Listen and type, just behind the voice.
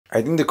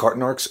I think the Cart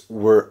Narcs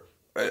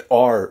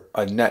are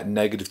a net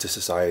negative to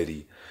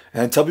society.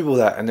 And I tell people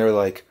that and they're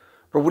like,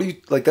 bro, what do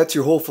you like that's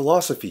your whole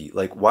philosophy.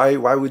 Like why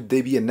would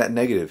they be a net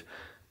negative?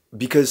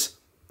 Because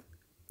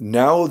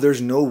now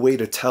there's no way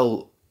to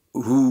tell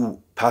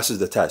who passes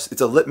the test.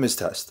 It's a litmus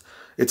test.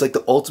 It's like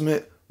the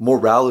ultimate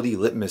morality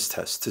litmus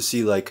test to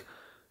see like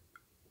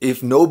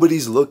if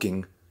nobody's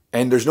looking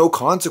and there's no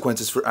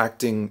consequences for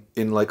acting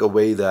in like a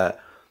way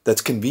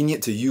that's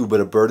convenient to you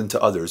but a burden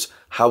to others,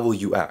 how will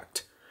you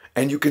act?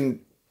 And you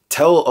can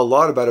tell a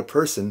lot about a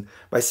person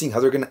by seeing how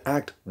they're going to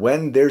act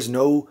when there's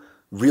no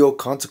real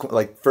consequence,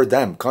 like for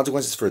them,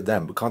 consequences for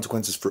them, but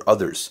consequences for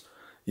others,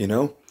 you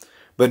know?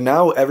 But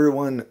now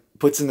everyone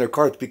puts in their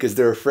carts because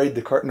they're afraid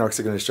the cart narcs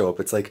are going to show up.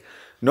 It's like,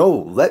 no,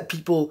 let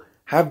people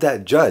have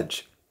that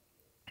judge.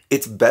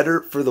 It's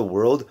better for the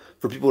world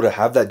for people to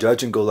have that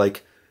judge and go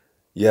like,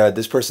 yeah,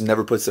 this person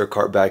never puts their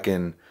cart back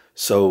in,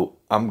 so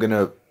I'm going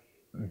to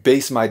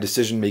base my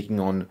decision making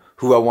on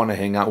who I want to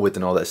hang out with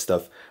and all that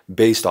stuff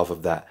based off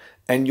of that.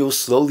 And you'll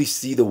slowly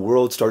see the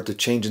world start to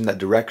change in that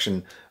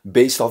direction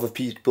based off of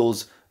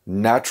people's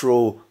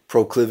natural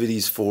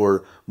proclivities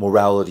for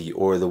morality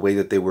or the way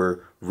that they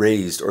were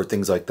raised or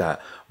things like that,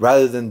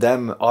 rather than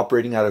them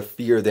operating out of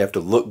fear they have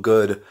to look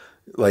good,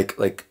 like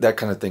that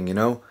kind of thing, you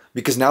know?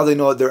 Because now they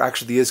know that there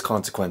actually is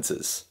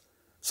consequences.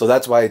 So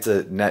that's why it's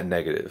a net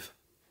negative.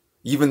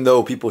 Even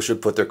though people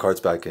should put their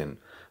carts back in,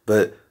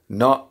 but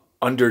not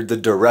under the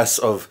duress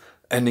of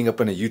ending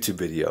up in a YouTube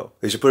video.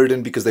 They should put it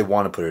in because they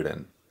want to put it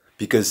in.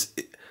 Because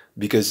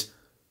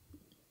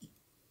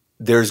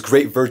there's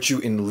great virtue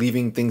in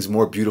leaving things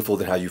more beautiful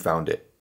than how you found it.